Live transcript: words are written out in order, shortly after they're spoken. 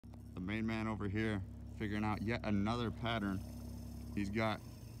main man over here figuring out yet another pattern. He's got,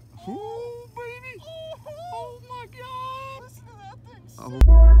 oh baby, oh my god, listen to that thing.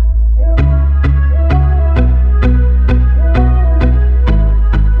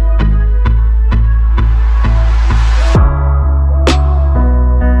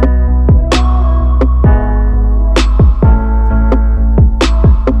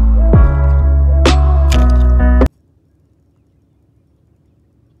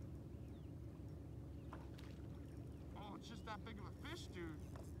 It's just that big of a fish, dude.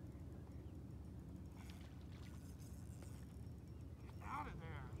 Get out of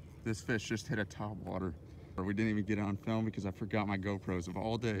there. This fish just hit a top water. We didn't even get it on film because I forgot my GoPros. Of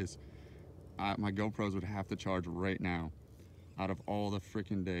all days, my GoPros would have to charge right now. Out of all the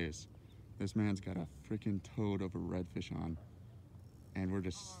freaking days, this man's got a freaking toad of a redfish on, and we're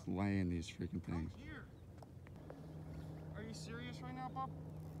just slaying these freaking things. Here. Are you serious right now, Bob?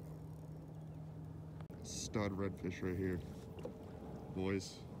 Stud redfish right here,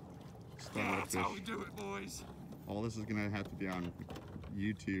 boys. Stud redfish. That's how we do it, boys. All this is gonna have to be on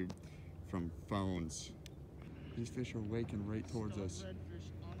YouTube from phones. These fish are waking right towards us,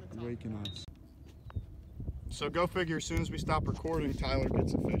 waking us. So go figure, as soon as we stop recording, Tyler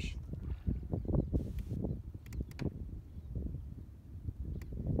gets a fish.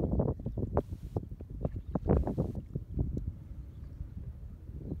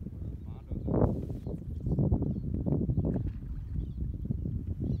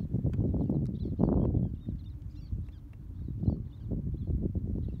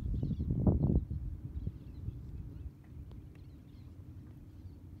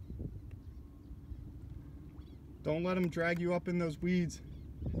 Don't let him drag you up in those weeds.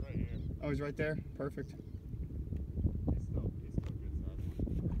 He's right here. Oh, he's right there? Perfect. He's still good size.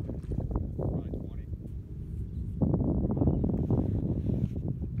 Probably 20.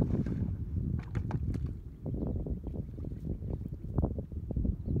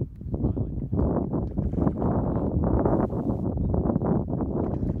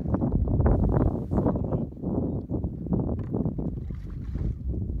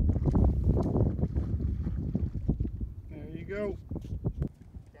 Go.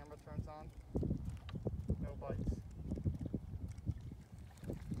 Camera turns on. No bites.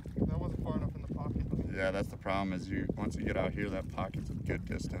 That wasn't far enough in the pocket. Yeah, that's the problem. Is once you get out here, that pocket's a good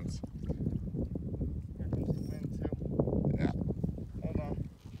distance. Here comes the wind too. Yeah. Hold on.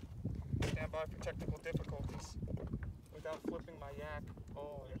 Stand by for technical difficulties. Without flipping my yak.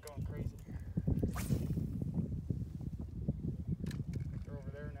 Oh, you're going crazy. They're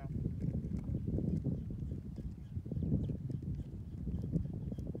over there now.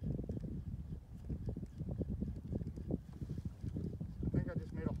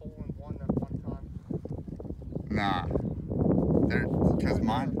 Nah, because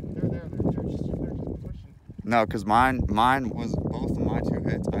mine. They're just pushing. No, because mine was both of my two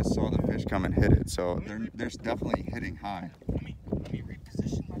hits. I saw the fish come and hit it, so they're definitely hitting high. Let me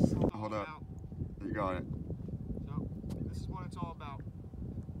reposition myself. Hold up, you got it. So this is what it's all about.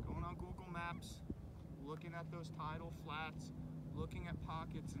 Going on Google Maps, looking at those tidal flats, looking at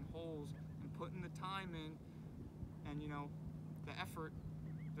pockets and holes, and putting the time in, and the effort.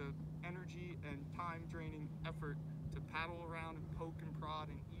 The energy and time draining effort to paddle around and poke and prod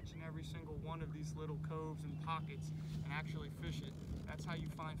in each and every single one of these little coves and pockets and actually fish it. That's how you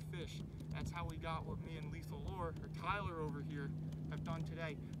find fish. That's how we got what me and Lethal Lure, or Tyler over here, have done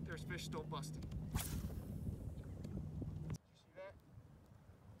today. There's fish still busting. Did you see that?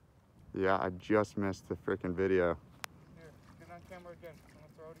 Yeah, I just missed the freaking video. Here, get on camera again. I'm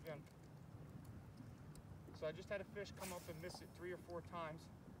gonna throw it again. So I just had a fish come up and miss it 3 or 4 times.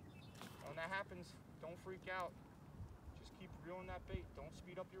 When that happens, don't freak out. Just keep reeling that bait. Don't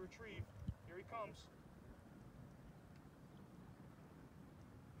speed up your retrieve. Here he comes.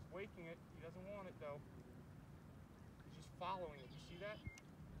 He's waking it. He doesn't want it though. He's just following it. You see that?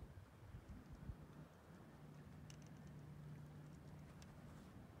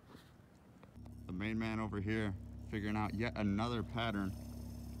 The main man over here figuring out yet another pattern.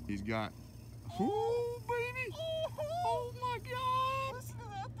 He's got, oh baby, oh my god. Listen to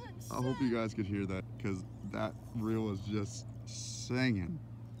that thing. I hope you guys could hear that, because that reel was just singing.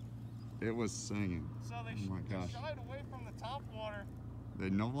 It was singing. So they shied away from the topwater. They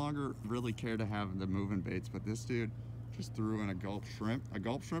no longer really care to have the moving baits, but this dude just threw in a gulp shrimp. A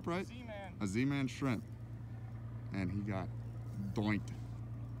gulp shrimp, right? Z-man. A Z-man shrimp. And he got doinked.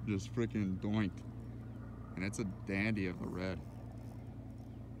 Just freaking doinked. And it's a dandy of a red.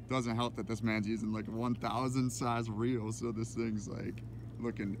 Doesn't help that this man's using like a 1,000 size reel, so this thing's like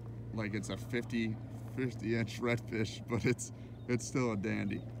looking like it's a 50-inch redfish, but it's still a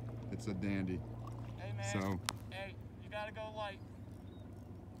dandy. It's a dandy. Hey man, so, hey, you gotta go light.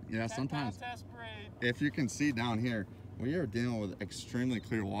 Yeah, sometimes. Test braid. If you can see down here, we are dealing with extremely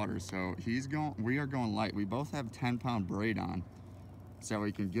clear water, so we are going light. We both have 10-pound braid on, so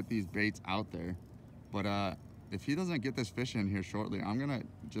we can get these baits out there. But if he doesn't get this fish in here shortly, I'm gonna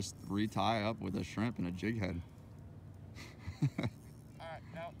just retie up with a shrimp and a jig head. Alright,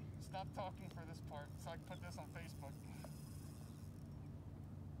 now stop talking for this part so I can put this on Facebook.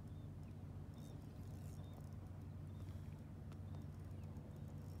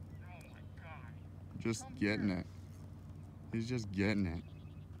 Oh my god. Just getting it. He's just getting it.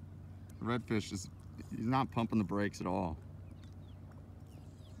 Redfish he's not pumping the brakes at all.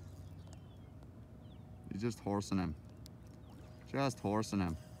 He's just horsing him. Just horsing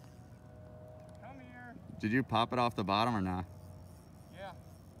him. Come here. Did you pop it off the bottom or not? Yeah.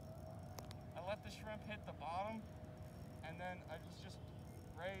 I let the shrimp hit the bottom, and then I just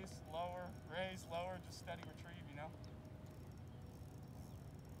raise, lower, just steady retrieve, you know?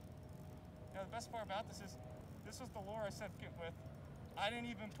 You know, the best part about this is, this was the lure I said get with. I didn't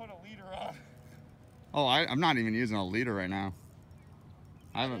even put a leader on. Oh, I'm not even using a leader right now.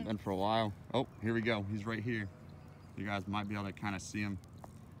 I haven't been for a while. Oh, here we go. He's right here. You guys might be able to kind of see him.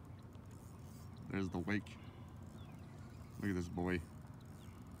 There's the wake. Look at this boy.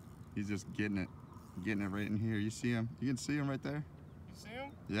 He's just getting it right in here. You see him? You can see him right there. You see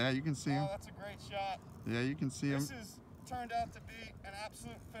him? Yeah, you can see him. Oh, that's a great shot. Yeah, you can see him. This has turned out to be an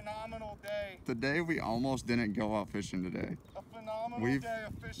absolute phenomenal day. Today we almost didn't go out fishing today. A phenomenal day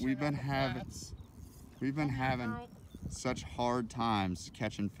of fishing. We've been having girl. such hard times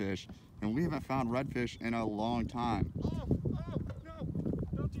catching fish, and we haven't found redfish in a long time. Oh, no,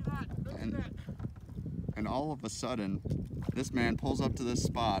 don't do that, don't do that. And all of a sudden, this man pulls up to this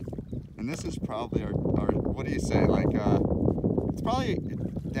spot, and this is probably our what do you say, like, it's probably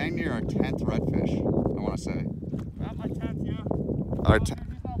dang near our 10th redfish, I want to say. Not my 10th, yeah. Our He's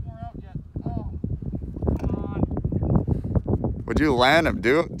not wore out yet. Oh, come on. Would you land him?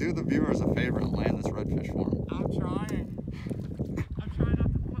 Do the viewers a favor and land this redfish for him. I'm trying. I'm trying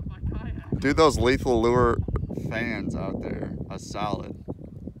not to put my kayak. Do those lethal lure fans out there a solid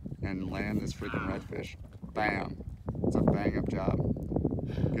and land this freaking redfish. Bam. It's a bang up job.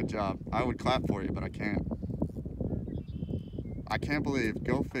 Good job. I would clap for you, but I can't. I can't believe,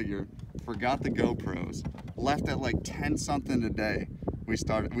 go figure, forgot the GoPros. Left at like 10 something today. We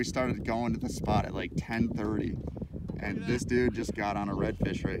started going to the spot at like 10:30. And this dude just got on a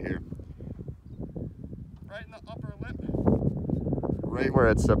redfish right here. Right in the upper lip. Right where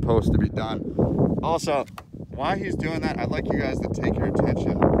it's supposed to be done. Also, while he's doing that, I'd like you guys to take your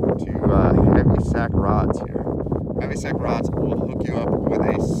attention to heavy sack rods here. Heavy sack rods will hook you up with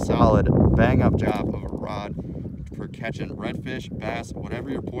a solid bang up job of a rod for catching redfish, bass, whatever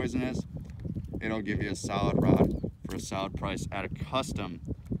your poison is. It'll give you a solid rod for a solid price at a custom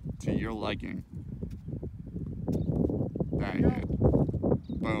to your liking. Dang it.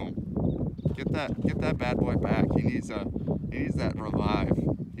 Boom. Get that bad boy back. He needs that revive.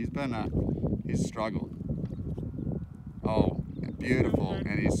 He's struggled. Oh, beautiful.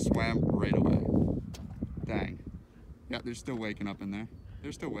 And he swam right away. Dang. Yeah, they're still waking up in there.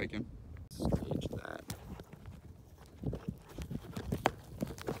 They're still waking. Stage that.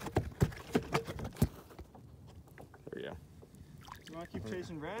 There we go. You want to keep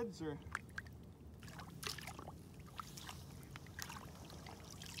chasing reds or?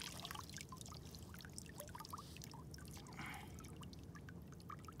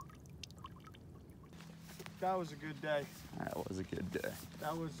 That was a good day. That was a good day.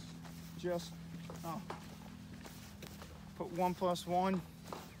 That was just, put 1 + 1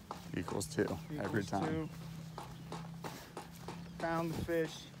 Equals 2 every time. 2. Found the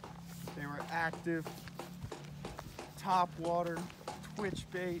fish. They were active. Top water, twitch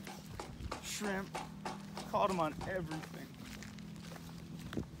bait, shrimp. Caught them on everything.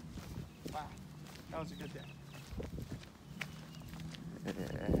 Wow, that was a good day.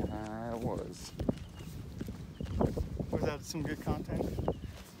 Yeah, it was. Was that some good content?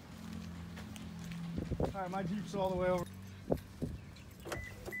 All right, my Jeep's all the way over.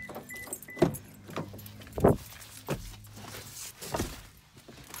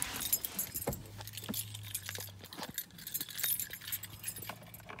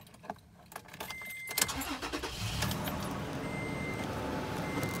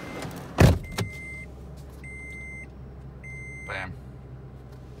 Bam.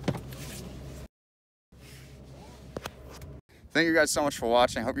 Thank you guys so much for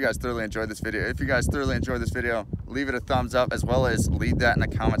watching. I hope you guys thoroughly enjoyed this video. If you guys thoroughly enjoyed this video, leave it a thumbs up, as well as leave that in the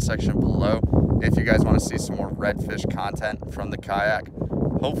comment section below if you guys want to see some more redfish content from the kayak.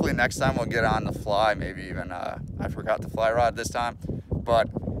 hopefully next time we'll get on the fly, maybe even, I forgot the fly rod this time. But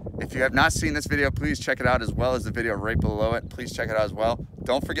if you have not seen this video, please check it out, as well as the video right below it. Please check it out as well.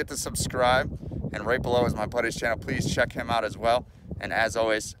 Don't forget to subscribe, and right below is my buddy's channel. Please check him out as well. And as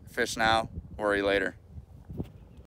always, fish now, worry later.